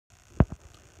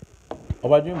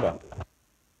Obajumba.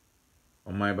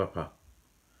 On my papa.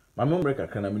 My mom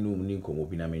kakra na me no ni nkomo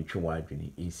bi na me ntwe wa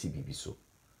adwene nsi bibi so.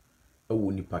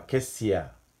 Ewo nipa kesia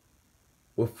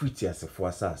wa friti asefo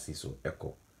asase so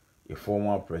eko. A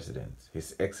former president,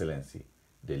 His Excellency,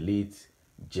 the late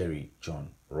Jerry John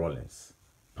Rawlings,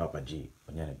 Papa G,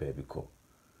 Onyane baby ko.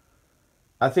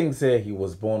 I think say he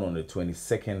was born on the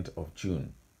 22nd of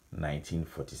June,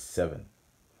 1947.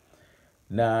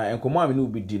 Na enkomo ami no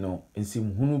bi di no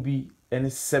nsim hunu bi ene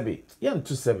sebe ya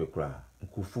ntu sebe kra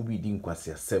nkufu bi di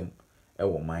nkwase asem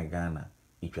ewo my Ghana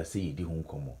itwase yedi ho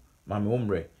nkomo mame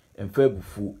omre emfa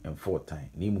bufu emfa otan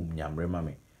na imum nyamre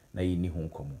mame na yini ho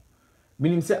nkomo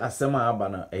minim se asem a aba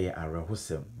na eye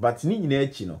arehosem but ni nyina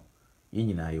achi no ye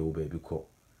nyina ye wo ba bi ko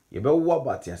ye be wo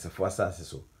abate asefo asase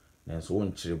so nanso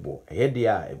won kirebo eye de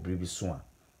a ebri bi so a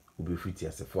obefiti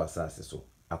asefo asase so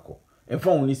akọ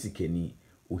emfa woni sikani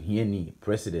ohiani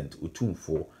president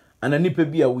otumfo ana nipa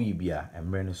bia wo bia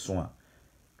emre ne so a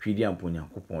twidi amponya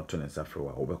kopon to ne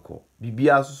safrewa obekọ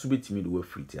bibia asusu betimi de wa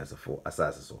friti asefo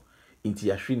asase so inti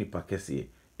yahwe nipa kese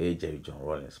Jerry John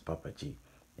Rawlings Papa G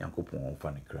yankopon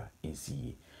onfa ne kra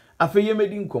ensiye afeye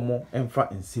medi nkomo emfa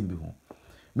ensimbi ho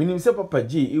minim se Papa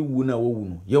G ewu na wowu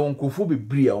no ye wonkofo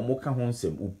bebri a omoka ho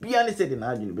nsem obia ne se de na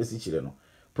adwene besi kire no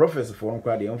professor for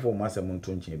nkwa de emfo masem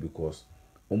nto nchen because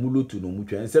omulotu no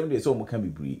mutwa nsem de se omoka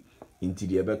bebri inti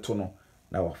de ebeto no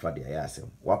na wafa de ayasem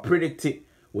wa predict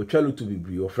wo twalo to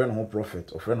bebri o friend ho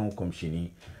prophet o friend ho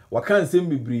commissioni wa kan nsem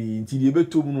bebri inti de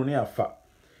ebeto mu no ne afa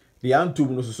de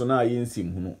antom no soso na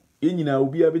ayensem hu no enyina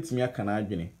obi abetimi aka na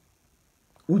adwene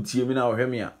utie mi na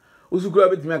ohweme a osukura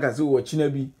betimi aka se wo china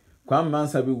bi kwa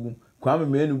mansa bewu kwa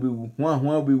menu bewu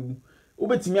ho a bewu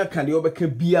obetimi aka de obeka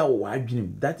bia wo adwene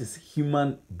that is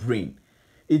human brain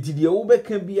etidi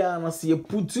obeka bia na se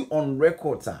put on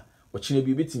record a wo china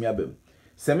bi betimi abam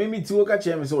se memi ti wo ka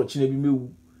che me se wo china bi mewu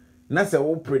na se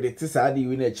wo predict sa de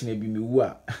wi na china bi mewu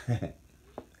a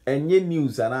enye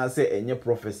news ana se enye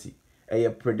prophecy eye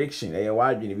prediction eye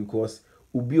wadwene because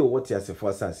ubi o what asefo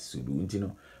asase so bi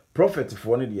ntino prophet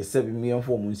for no de 7 million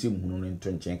for mun nsem hunu no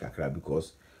nto nchen kakra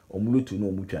because omulutu no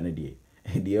omutwa ne de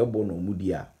ebo no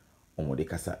omudi a omode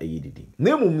kasa eye didi na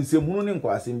emum nsem hunu ne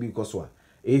nkwasem bi koso a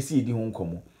esi edi ho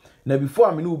nkomo na before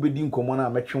amene ubedi nkomo na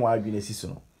ametwe wadwene siso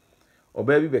no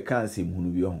oba bi be kan nsem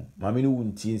hunu bi ho mame no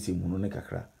wunti nsem hunu ne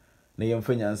kakra na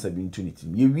yemfa nyansa bi ntu ne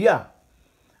tim ye wi a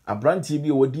abrantie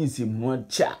bi wodi nsem hunu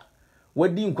cha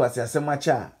wadi nkwase asem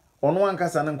acha ono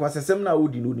ankasa na nkwase asem na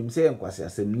wodi no nim se nkwase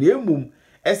asem na emum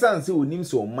esanse onim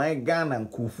se o my Ghana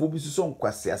nkufu bi so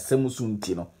nkwase asem so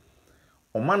nti no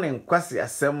o ma na nkwase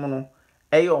asem no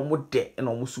eye o mo de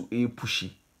na o mo so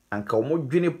epushi anka o mo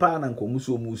dwene pa na nka o mo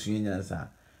so nyansa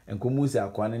enko mo se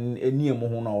akwa na eni mo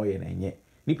ho na o ye na enye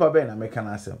nipa be na meka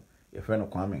na asem ye fe no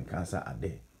kwa men kansa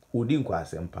ade odi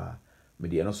nkwase mpa me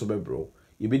de no so bebro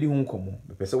ye bedi hu nkomo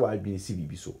be pese wa adwene si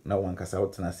bibi so na wankasa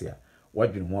wotena se a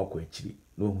wadwene ho akọ akiri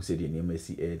no hu se de niam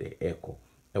asi de eko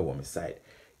ewo me side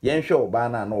yenhwe oba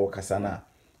na na okasa na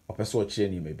opese o kire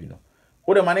niam bi no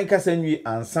wo de mane nkasa nwi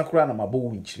ansakura na mabo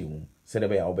wo nkiri mu se de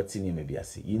be ya obeti niam bi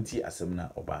ase yenti asem na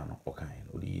oba no okan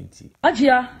no de yenti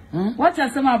ajia what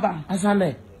asem aba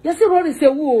asale yes Rory say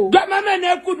wo do mama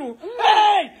na ekunu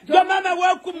hey do mama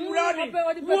wa kum Rory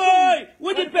woi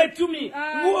wo di petumi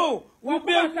wo wo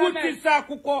be wuti sa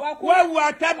kuko wa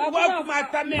wata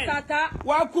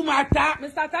wa kumata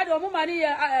Mr. Tade omo mani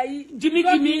jimi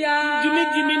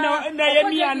na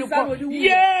yemi anuko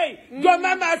ye do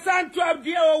mama santo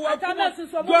abie o wa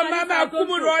do mama kum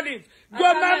Rory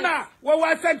do mama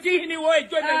wa santini wo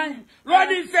jona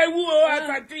Rory say wo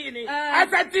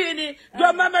asantini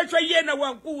do mama so ye na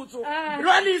wankuzo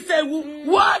Rory say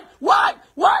what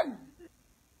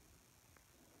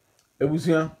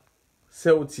ebusia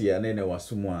Sauti anene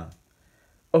wasumu a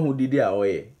ohudidi a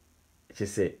oye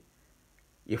chese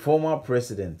your former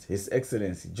president His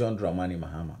Excellency John Dramani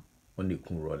Mahama on the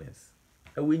Kun Rawlings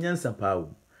we nyansa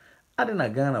pawo ade na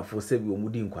Ghana for sebi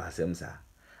omudi nkwa asem sa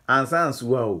ansa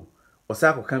ansuwa o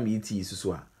osako kam yiti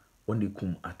susu a on the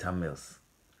Kun Atamels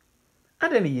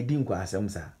ade na yedi nkwa asem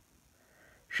sa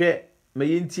hwe me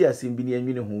yenti asem bi ne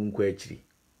anwene ho nkwa akiri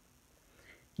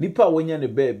nipa wonya ne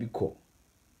ba bi ko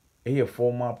a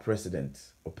former president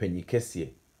openyi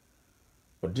kese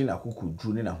odina kuku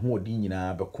dru ne na ho odi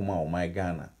nyina bekoma o my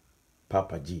Ghana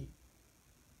Papa G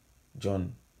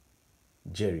John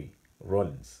Jerry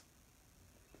Rawlings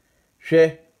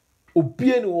hwe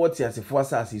obie ne wote asefo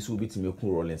asase so obetimi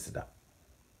ekun Rawlings da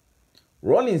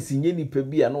Rawlings nye nipa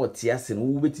bia na ote ase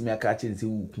no obetimi aka chense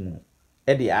wukun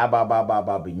e de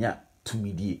aba benya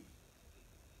tumidie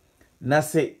na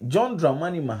se John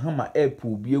Dramani Mahama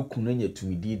epu obi ekun anya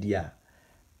tumidie dia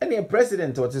Any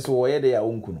president or tis where they are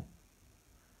unkuno.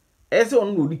 Ese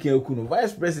on no dikin kuno,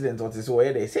 vice president or tis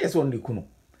where they say on the kuno.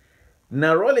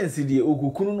 Na Rollins die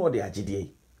okukuno no de agide.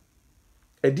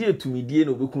 E die tumi die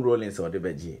no bekun Rollins or de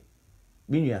beje.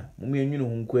 Minua, mummy enwunu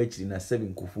ho nko akiri na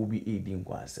 7 kofu bi edi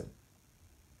nko asem.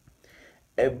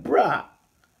 Ebra,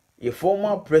 a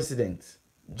former president,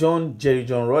 Jerry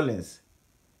John Rollins,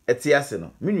 etiase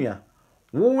no. Minua,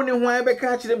 wo ne ho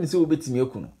abeka akire me se obetimi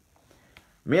akuno.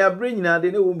 Me abre nyina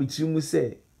de ne wo mitiri mu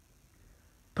se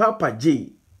Papa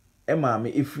J ema me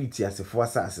efriti asefo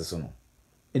asase so no.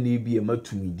 Ena ebi e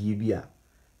matumi die bi a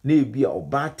na ebi a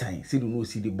obatan se do no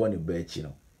si de bone ba achi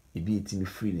no. Ebi etimi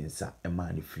free ne nsa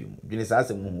ema ne free mu. Dwene sa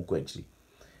asem ho ko akiri.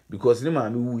 Because ne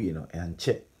maame wuye no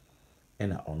enche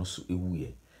ena ono so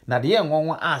ewuye. Na de ye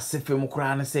nwanwa asefem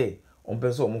kura ne se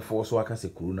ompeso omfo so aka se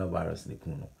coronavirus ne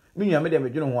kunu no. Minua me de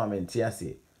medwene ho amenti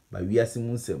ase ba wiase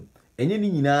mu nsem. Enye ni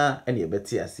nyina ene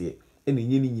ebete ase. Ene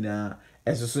enye ni nyina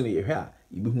ensoso ne yehwe a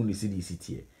ibehu ne sidi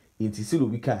sitie. Inti silo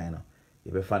bi kan no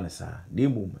yebefa ne sa. Na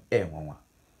emum nwanwa.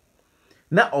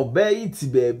 Na obayi ti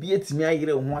ba bi etimi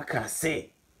ayire ho aka se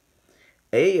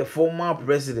a former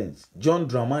president John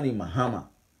Dramani Mahama,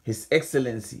 His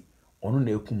Excellency, ono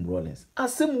na ekum Rollins.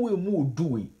 Asem we mu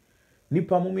oduwe.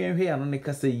 Nipa mumye nhwe ya no ne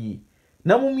kasa yi.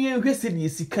 Na mumye nhwe se de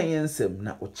sika yensem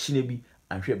na ochine bi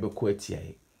anhwe beko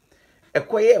atiaye.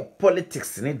 Ekoye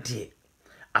politics ne de.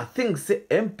 I think se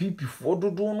MPP for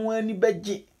dodo no ani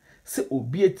beje. Se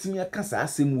obi atimi akasa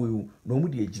asem we na omu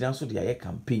de agina so de aye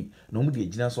campaign, na omu de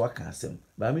agina so aka asem.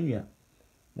 Ba menua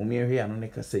mumye nhwe ya no ne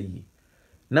kasa yi.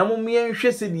 Na mumye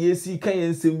nhwe se de sika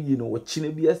yensem yi no ochine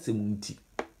bi asem nti.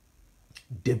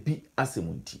 Debi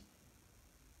asemunti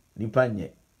nipa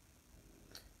nye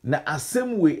na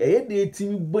asemwe eye de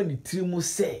etimi bani tirimu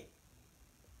se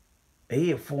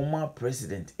eye former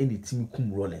president eni timi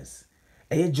kum Rollins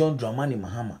eye John Dramani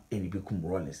Mahama eni be kum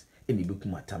Rollins eni be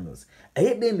kum Tamils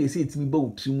eye de na se etimi ba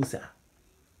utirimu sa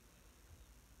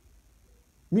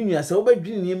minua se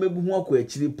obadwini ne mebu ho akọ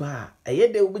akiri pa eye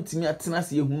de obetimi atena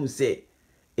se ehunu se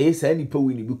eye sa nipa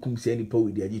we ni be kum se nipa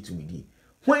we de agitumidi.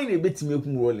 When they bet me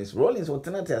kum Rollins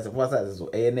alternate as a first so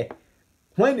ne.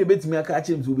 When they bet me aka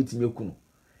achim so bet me kuno.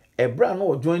 Ebra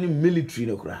no joining military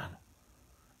no kra no.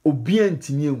 Obi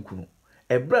antimi enkuno.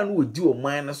 Ebra no odi o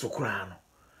man no so kra no.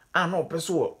 Ana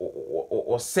opeso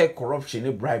o say corruption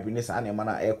ne bribe ne sa na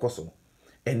na ekoso.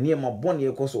 Ene ma bone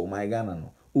ekoso o my Ghana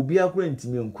no. Obi akura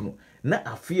antimi enkuno. Na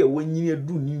afia wanyini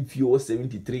adu ni mfie o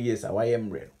 73 years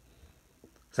awayemre.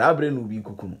 Sa abre no obi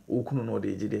kukuno. Okuno no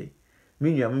de gide.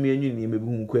 Minua mame enyu ne mebu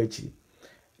hu ko akiri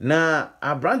na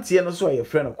abrantie no so ye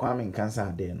frɛ no Kwame Nkansa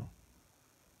ade no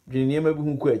dwene ne mebu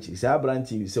hu ko akiri sa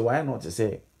abrantie se why not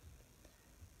say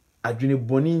adwene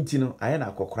boni nti no aye na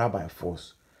akokora by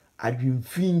force adwene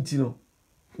fi nti no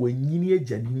wanyini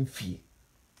agya ne mfie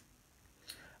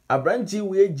abrantie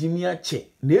we agimi ache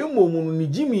na emom no ne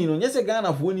gimi no nyese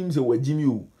Ghana fo nim se wagimi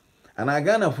o ana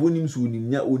Ghana fo nim so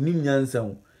onim nyansa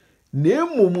ho na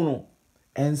emom no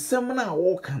ensem na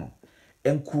wo ka no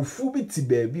enkrufu bi ti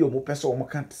baabi o mo pese o mo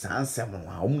ka sansem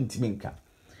no a o mo ntimi nka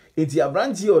enti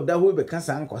abrantie o da ho be ka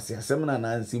san kwase asem na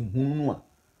nansem hunu a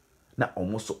na o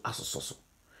mo so asososo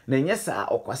na nyesa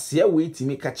okwase we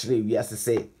timi ka kire wi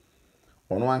asese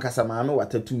ono ankasa maame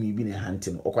watatu mi bi ne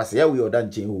hante no okwase we o da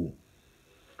nchen ho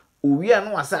owi a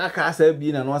no asa aka asa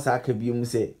bi na no asa aka bi mu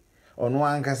se ono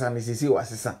ankasa ne sisi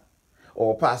wasesa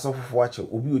o pa asofofo ache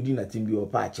obi odi na tim bi o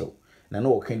pa ache na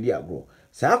no o kandi agro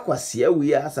sa kwase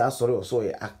we asa asore o so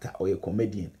ye actor or ye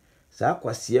comedian sa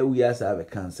kwase we asa be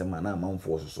kanse ma na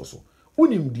amanfo so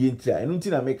unim die ntira enu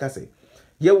ntina meka se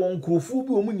ye won krofu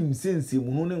bi o munim sense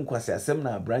mu no ne nkwase asem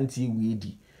na abranti we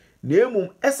di na emum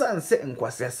esanse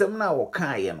nkwase asem na wo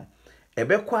kan ye no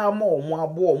ebekwa ama o mu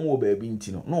abo o mu ba bi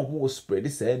nti no na o mu spread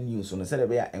sa news no se de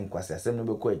be ya nkwase asem no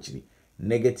be ko akiri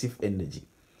negative energy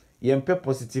ye mpe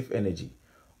positive energy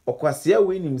okwase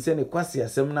we nim se ne kwase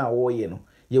asem na wo ye no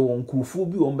ye won kufu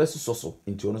bi won besoso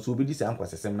nti ono so obedi sa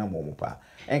nkwasesem na mo pa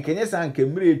enkenye sa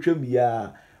nkemire atwam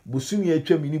ya busumi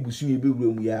atwam ni busumi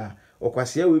bewura mu ya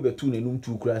okwase we betu nenum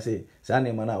tu kura se sa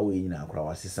na ma na wo nyina akura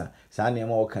wasesa sa na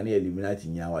ma wo kan eliminate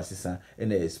nya wasesa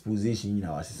na exposition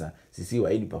nyina wasesa sisi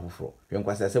wa eni pafoforo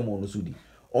nkwasesem ono so di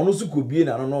ono so kobie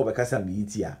na no no be kasa mi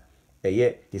itia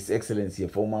eye His Excellency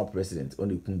former president on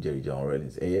the Jerry John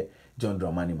Rollins eye John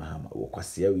Dramani Mahama wo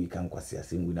kwase we kan kwase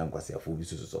asem wi na kwase afo bi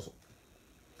so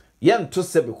yan to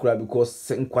sebe kura because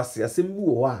se nkwase asem bi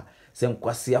wo a se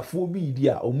nkwase afo bi di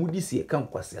a omudi se kan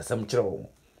kwase asem kire wo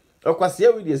okwase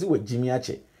we di se wo jimi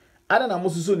ache ada na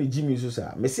mususo ni jimi so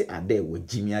sa me se ade wo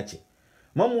jimi ache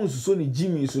mamu nsuso ni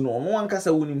jimi so no ono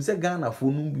ankasa wonim se Ghana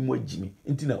fo no bi mo jimi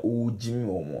nti na o jimi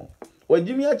wo mo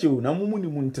wajimi ache na mumu ni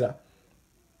muntra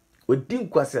odin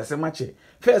kwase asemache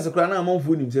first kra na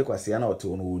amanfo nim se kwase na ote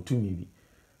no otumi bi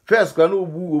first kra na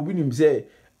obu nim se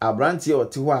abrante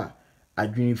ote ho a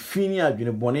adwene fini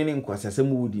adwene bone ne nkwase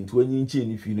asem wudi nti wanyi nche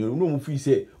ni fini no mu fi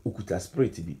se okuta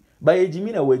spirit bi ba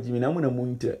yejimi na wajimi na mu na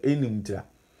muntra enim tra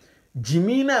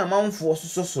jimi na amanfo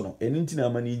soso no eni nti na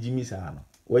amane jimi saa no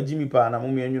wajimi pa na mu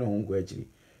menwene ho nko akiri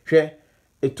hwe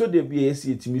eto de bia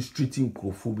esi etimi streeting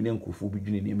krofo bi na krofo bi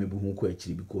dwene ne mebu ho nko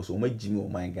akiri because o majimi o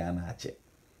man Ghana ache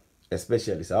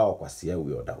especially sa akwase ya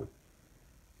we oda we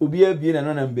obi abie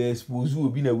na na mbe expose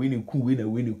obi na we ne ku we na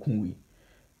we ne ku we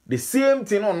the same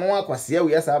thing on no akwase ya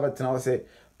we asa abetena say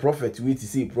prophet we to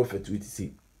see prophet we to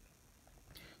see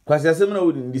kwase asem na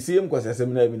we the same kwase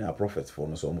asem na bi na prophet for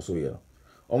no so omo ye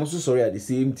almost sorry at the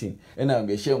same thing and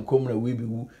I'm share come na we be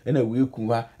wu and we ku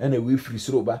ha and we free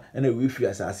sroba and we free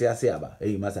asase aba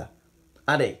eh masa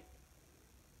ade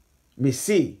me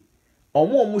see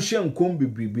omo hye nkom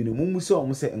bibribi no mu se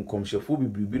omo se nkomhyefo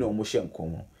bibribi no omo hye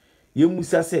nkom no ye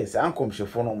musa se sa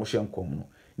nkomhyefo no omo hye nkom no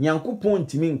nyankopon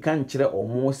ntimi nka nkire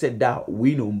omo se da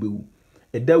we no mbewu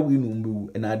da we no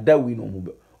mbewu na da we no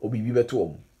mbewu obibi beto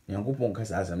omo nyankopon ka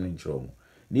sa asam no nkire omo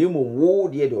Nemo wo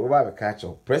de oba catch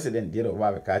president de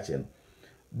oba catch no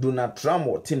Donald Trump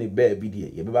o tini baby de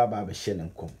ye be baba be hye ne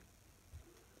nkom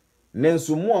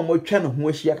nenso mo a motwa ne ho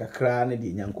ahia kakra ne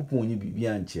de nyankopon nyi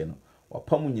bibia nche no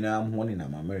wapam nyina ho ne na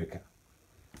America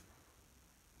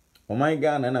o my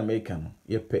Ghana na America no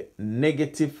ye pe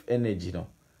negative energy no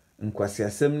nkwase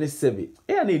asem ne sebe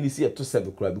na enisi eto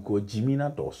sebe kra because Jimmy na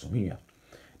doso hia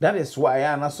that is why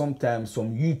I na sometimes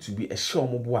some youth be a show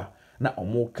mo boa na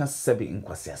omo ka sebe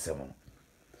nkwase asem no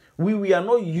we are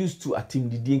not used to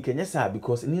atimdidi nkenya sa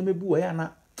because ni mebu ya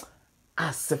na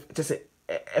asef tese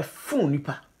e fun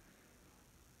nipa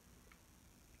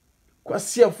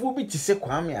kwase afu bi tise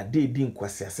kwame ade di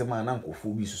nkwase asem na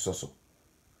nkofu bi soso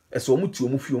eso omu ti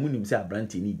omu fi omu nim se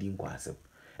abrante ni di nkwase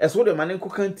eso de mane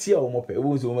nkoka ntia omo pe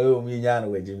wo so omo yenya na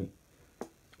wajimi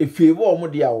e favor omo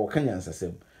de a wo kanya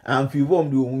nsasem am favor omo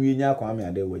de omu yenya kwame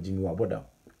ade wajimi wa boda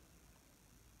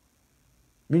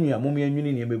minua momu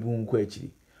anwini ne mebu nko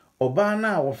akiri oba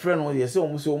na wo frɛ no ye se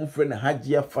omu se omu frɛ na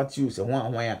Hajia Fatius ho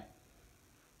ahwan a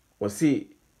wo se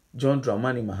John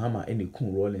Dramani Mahama ene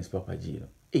kun Rollins Papa G no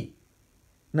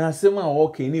na asem a wo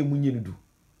kan na emunye nudu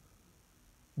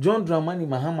John Dramani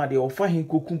Mahama de ofa hin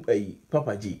kokum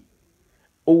Papa G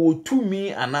o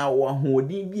tumi ana wo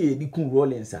ahodin bi edi kun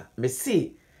Rollins a me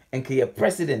se enke ye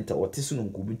president o te so no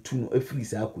nko bitu no afiri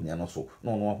sa akunya no so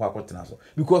no no akwa akotena so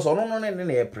because ono no ne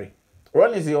na ye pre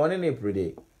Rollins ye one na pre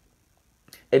de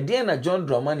Edian na John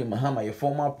Dramani Mahama, your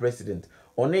former president,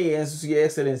 on a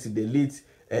excellency the late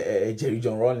Jerry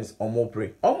John Rollins, Omo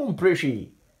pray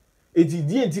she. It is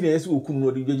DNT na yesu okunu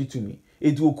no de to me.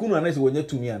 It will okunu anase wonye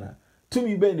to me ana. To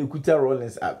me ben ekuta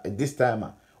Rollins at this time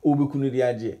obekunu de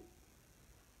age.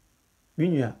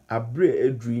 Minua abre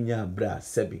edrunya abra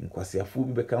sebi nkwase afu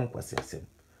bi beka nkwase asem.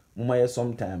 Muma ye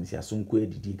sometimes ya sonko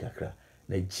edidi kakra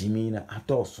na Jimmy na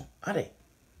atoso. Ade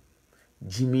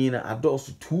Jimmy na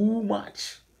adosu too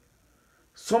much.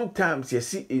 Sometimes you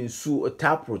see in so a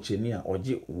tap rochenia or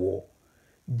war.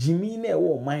 Jimmy na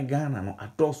wo my Ghana no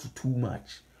adosu too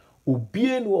much.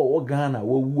 Obien wo Ghana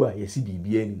wo wu a yesi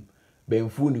bibia nim.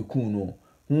 Benfo ne kun no,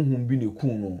 hunhum bi ne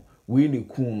kun no, we ne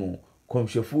kun no,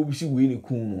 komhwefo bi si we ne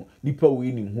kun no, nipa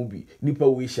we nim ho bi, nipa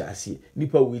we hyase,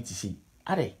 nipa we tisi.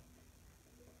 Ade.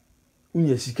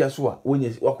 Unya sika so a,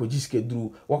 wonya wakoji sika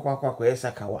duru, wakwa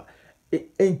yesakawa.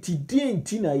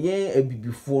 Enti na yen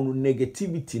abibifo no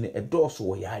negativity na edoso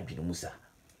wo ya adwene musa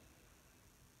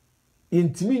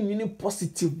intimi nyini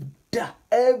positive da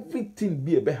everything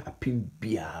be happen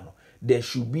bia no there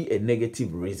should be a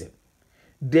negative reason.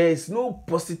 There is no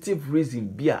positive reason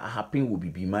bia happen will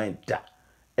be mind da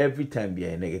every time be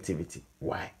a negativity.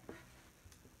 Why?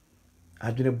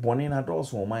 Adwene bone na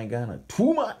doso wo my Ghana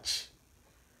too much.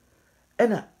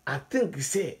 And I think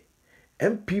say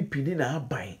MPP ni na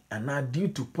abai and now due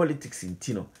to politics in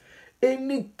Tino,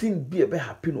 anything be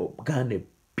happen or Ghana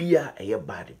bia a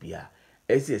bad bia.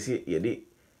 SSA ye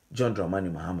John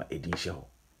Dramani Mahama edin sheho.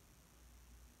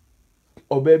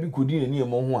 O baby kudin ni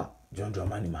emo ho a John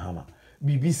Dramani Mahama.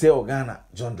 Bibi say o Ghana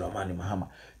John Dramani Mahama.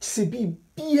 Chise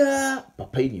bia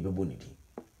papa ni bebo ni din.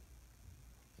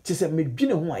 Chise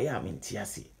medwene ho a ya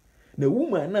amentiase. Na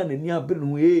woman na ni abere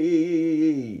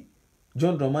ho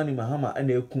John Dramani Mahama and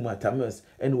Ekuma Tamas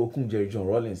and Wokum Jerry John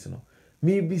Rollins no.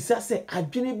 Me bisa se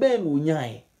adwene ben wo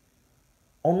nyae.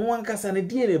 Ono wankasa ne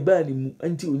die ne ba ni mu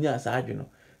anti onya sa adwene.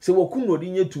 Se wokum no de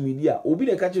nya tumi dia, obi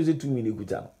ne ka che se tumi ne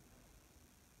kuta no.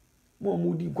 Mo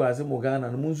mudi kwase mo Ghana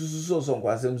no munsusu so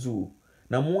kwasem so.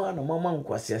 na mo na mama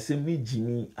nkwasi asem ni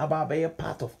Jimmy aba be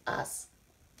part of us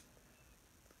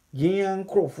yen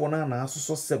ankrofo na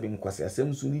asoso 7 nkwasi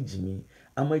asem so ni Jimmy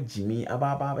ama Jimmy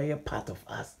aba be part of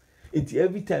us. It's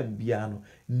every time biano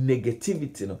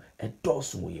negativity no and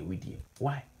does mo ye with you.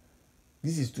 Why?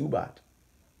 This is too bad.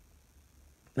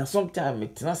 Now sometimes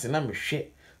it na me share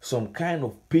some kind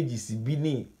of pages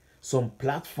be some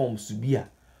platforms to be a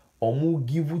omu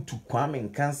give to Kwame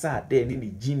and cancer there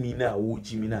ni Jimmy na wo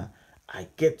Jimmy na. I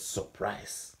get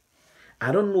surprised.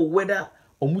 I don't know whether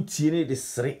omu tiene de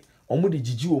sre omu de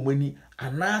jiji omani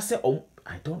anase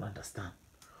I don't understand.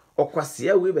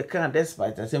 Okwasia we be kan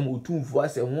despite asem otumfo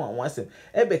asem ho anwo asem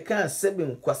e be kan sebe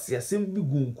kwasia asem bi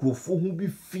gu nkrofo hu bi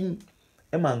fin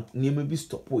e man niema bi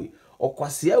stop we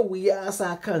okwasia we ya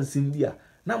asa kan sim bi a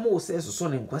na mo say so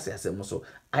ne kwasia asem so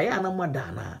aya na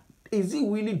madana. Is it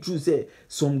really true say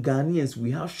some Ghanaians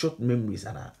we have short memories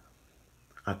and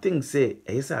I think say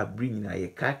esa bring na ye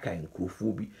kaka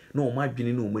nkrofo bi na o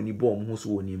madwene na o mani bom ho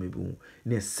so niema bi hu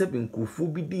na sebe nkrofo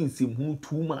bi din sim hu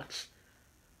too much.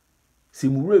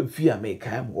 Simure fi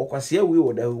America okwase we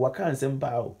woda waka nsem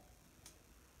pa o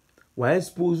wa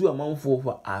expose amanfo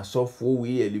for asofo we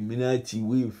Illuminati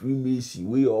we Freemason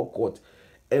we occult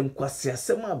enkwase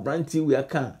asem abranti we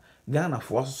aka Ghana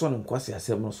fo asoso ne nkwase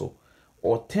asem no so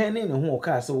o tene ne ho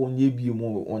ka se wonye bi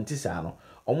mu wonte sa no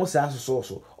omo sa asoso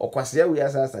so okwase we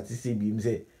asa statisi bi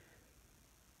mse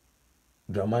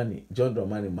John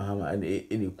Dramani Mahama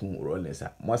ene kun Rollins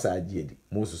mo sa agiedi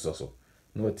mo so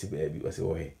no ti baby o se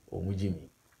wo he o mu Jimmy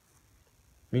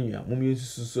minya mumye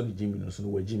susu ni Jimmy no so no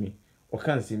wa Jimmy o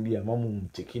kan sem bia mamum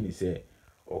chekini se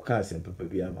o kan sem papa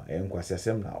bia ma enkwase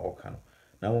asem na o kan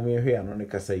na mumye hwe ano ne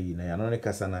kasa yi na ano ne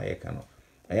kasa na ye kan no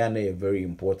aya na ye very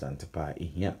important pa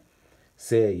ehia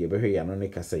se ye behwe ano ne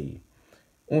kasa yi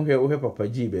unhwe papa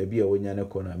ji baby a wonya ne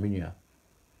ko na minya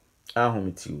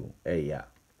ahometiw eya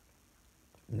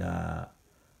na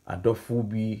adofo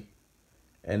bi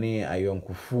ene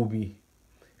ayonkofo bi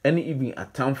any even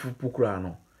atamfo pukura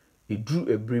no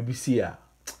edru ebrebisi a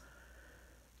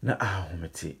na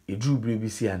ahomete edru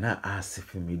brebisi a na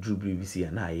asefim edru brebisi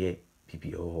a na aye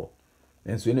pipi ho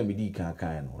enso ena medi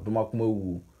kan no domakoma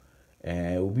wu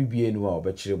obibie no a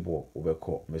obekire bo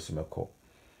obekọ mesomekọ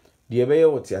de ebeye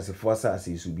wote asefo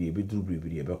asase su bi ebedru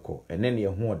brebi ebekọ ene ne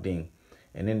ho odin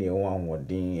ene ne ho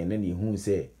ahoden ene ne hu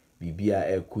se bibia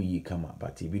ekoyi kama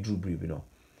but ebedru brebi no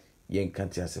yen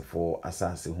kanti asefo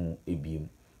asase ho ebiem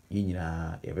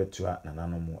yinyina yebetua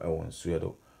nananom ewo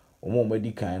nsuedo omo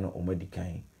medikan no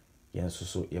omedikan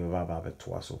yensoso yebeba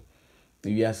betoa so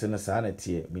wiase na saa na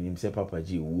tie minim se papa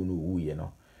ji wu no wu ye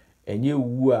no enye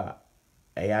wu a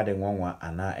eyade nwanwa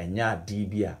ana enya ade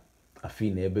bia afi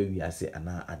na ebe wiase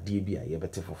ana ade bia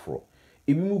yebete foforo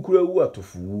ebi mu kura wu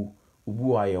atofu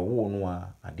ubu a ye wo no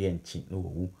a ade enchi no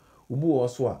wu ubu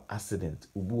oso a accident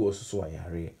ubu oso so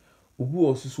ayare ubu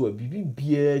osusu a bibi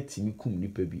bia timi kum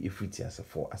nipa bi efriti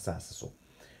asefo asase so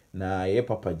na ye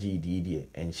papa GD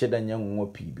enhyeda nyanwo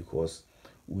pi because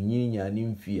unyini nya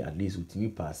nimfi at least utimi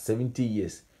pa 70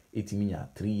 years etimi nya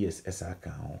 3 years esa aka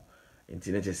ho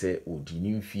enti na chese odi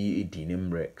nimfi edi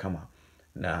nemre kama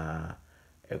na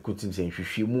ekutim se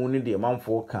nhwehwemu ne de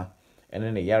manfo ka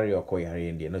ene ne yare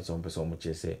okoyare de na so mpese omo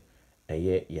chese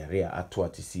eye yare a ato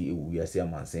atisi ewu yase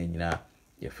amansan nyina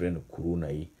ye frɛ no corona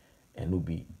yi eno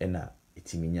bi ena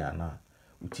etiminya na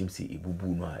utimsi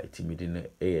ebubu no a etimide no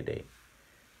eyede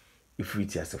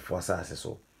ifriti asefo asase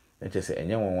so nchese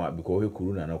enye nwanwa because he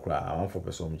corona no kra amanfo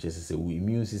person mchese se we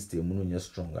immune system no nya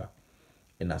stronger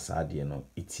ena saade no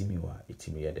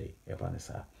etimi yede eba ne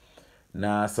sa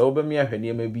na sa obemi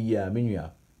ahwene ma bi ya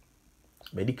menua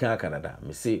medical Canada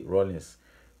me say Rollins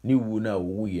ni wu na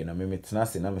wu ye na me metena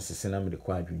se na me sese na me de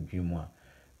kwa adwendwen mu a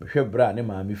mehwe bra ne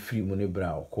ma me free mu ne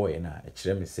bra okoye na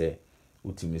ekire me se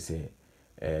utimi se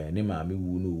ne ma me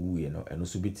wu no wu ye no eno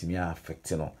so bitimi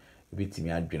affect no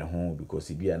bitimi adwene ho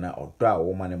because bia na odo a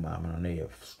wo ma ne ma me no na ye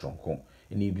strong home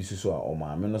eni bi so a o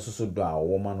ma me no so do a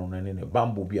wo ma no ne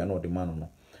bambo bia na o de ma no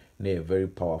na very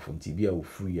powerful nti bia wo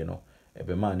free ye no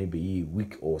ebe ma ne be ye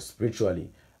weak or spiritually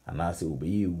and I say will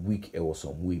be weak e was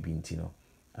some way bi nti no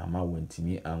ama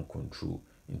wantimi an control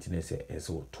nti ne se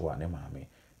eso to ane maame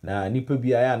na nipa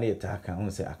bi aya na eta aka ho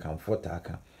se akamfo ta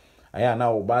aka aya na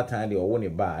wo ba tan de wo ne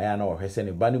ba aya na wo hwese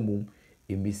ne ba ne mum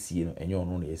emesie no enye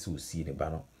ono na ese osie ne ba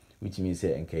no which means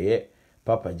say nkeye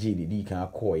papa G di kan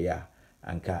akọ ya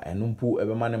anka enumpu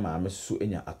ebe ma ne maame so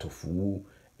enya atofu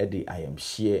e de ayam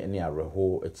hye ne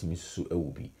areho atimi so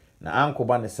ewubi na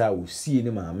ankoba ne sa osie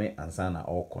ne maame ansa na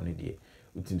okọ ne de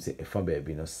utim se efa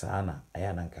baabi no sana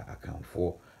aya nanka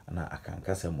akanfo na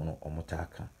akankasa mu no omota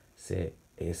aka se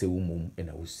eyese wumum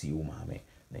ena wosi wo maame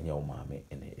na nya wo maame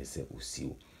ene ese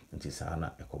usiu nti saa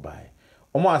na ekobae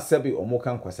omo asebi omo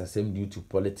kan kwasasem due to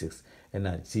politics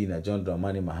ena see na John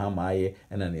Dramani Mahama aye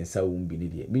ena ne nsa wo mbi ne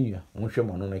de minua monhwe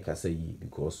mo no no kasa yi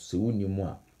because se wonimu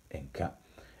a enka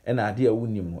ena ade a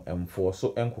wonim no emfo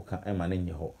so enkoka ema ne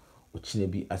nye ho ochine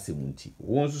bi asemunti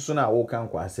wo nsusu na wo kan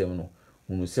kwasem no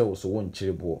hunu se wo so wo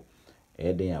nkyerebo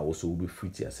eden a wo so wo be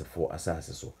fruity asefo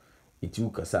asase so iti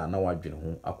ukasa na wadwene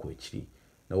ho akọ akiri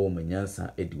na wo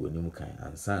manyansa edi wonim kan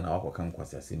ansa na wakoka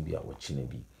nkwasasem bi a wochine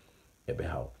bi ebe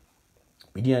hawo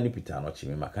Midia ni Peter no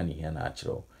chime maka ni hia na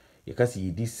achiro. Yekasi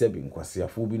yidi sebi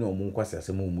nkwasiafo bi na omu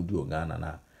nkwasiasem omu di Ghana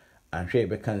na anhwe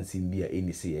ebe kan simbia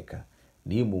eni se yeka.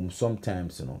 Na imum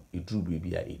sometimes no idru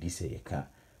bibi a edi se yeka.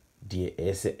 Die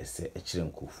ese echire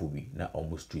nkofo bi na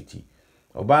omu streeti.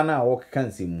 Oba na wo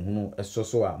kan sim hunu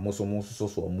esoso a moso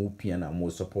so omu pia na mo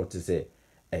support se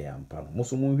eyampa no.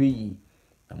 Moso mu hwe yi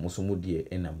na moso mu die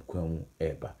enam kwan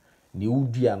eba. Ni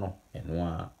udua no eno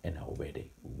a ena obede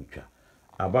ubutwa.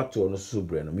 Abato no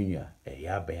subre no minua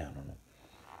ya ben ano no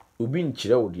obi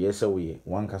nkyire wo de ese wo ye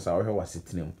wankasa wo hwe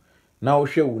wasetenam na wo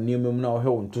hwe wo niemem na wo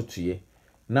hwe wo ntotoye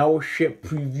na wo hwe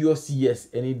previous years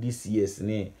any this years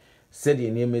ne said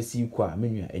ye niemesi kwa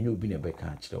minua enye obi na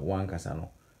beka kyire wankasa no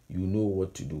you know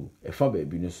what to do efa ba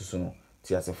bi no susu no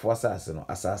ti asefo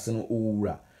asase no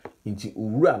owura nti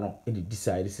owura no e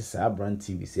decide se sa brand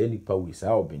TV se nipa wi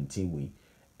sa obentin wi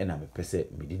e na mepese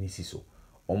medini siso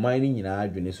Oman ni nyina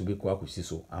adwene so bekwa akosi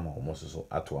so ama omoso so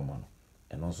ato ama no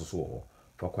eno nso so ho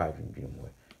fakwa adwendwene mu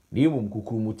na imum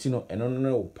kukuru no eno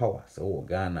no power se wo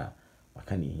Ghana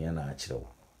maka ni hia na akire wo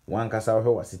wankasa wo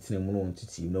hwe wasetene mu no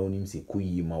ntiti na onim se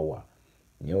kuyi ma wo a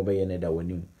nye obeye ne da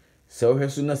wonim se wo hwe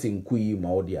so na se nkuyi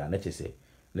ma wo dia na chese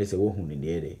na se wo hu ne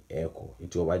ere eko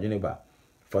enti obadwene ba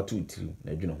fatu itiri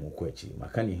na adwene ho ko achi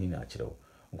maka ni hia na akire wo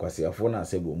nkwase afo na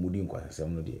se bo mudi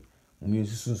nkwasasem no de mumi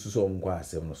nsusu so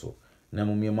nkwasasem no so na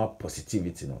mumiema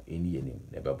positivity no eni yenim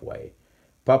na beboaye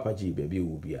papa ji baby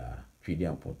wo bia twidi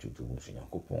ampontutu musu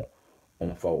yakopon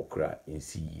omfa okra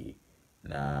ensiye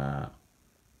na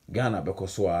Ghana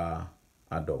bekoso a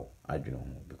ado adwene ho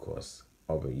because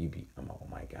of yibi ama o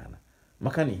my Ghana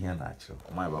maka ni hia na akiro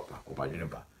o my papa ko badwene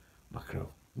ba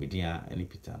makro media any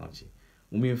Peter no chi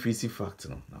mumi mfisi fact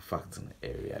no na fact no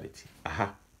a reality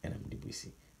aha enam dbc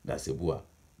that's a bua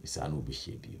bisa no bi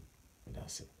hie bi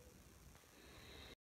that's it